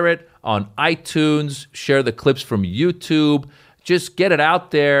 Share it on iTunes. Share the clips from YouTube. Just get it out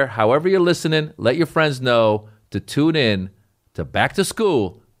there. However you're listening, let your friends know to tune in to Back to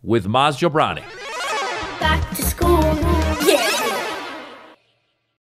School with Maz Jobrani. Back to school.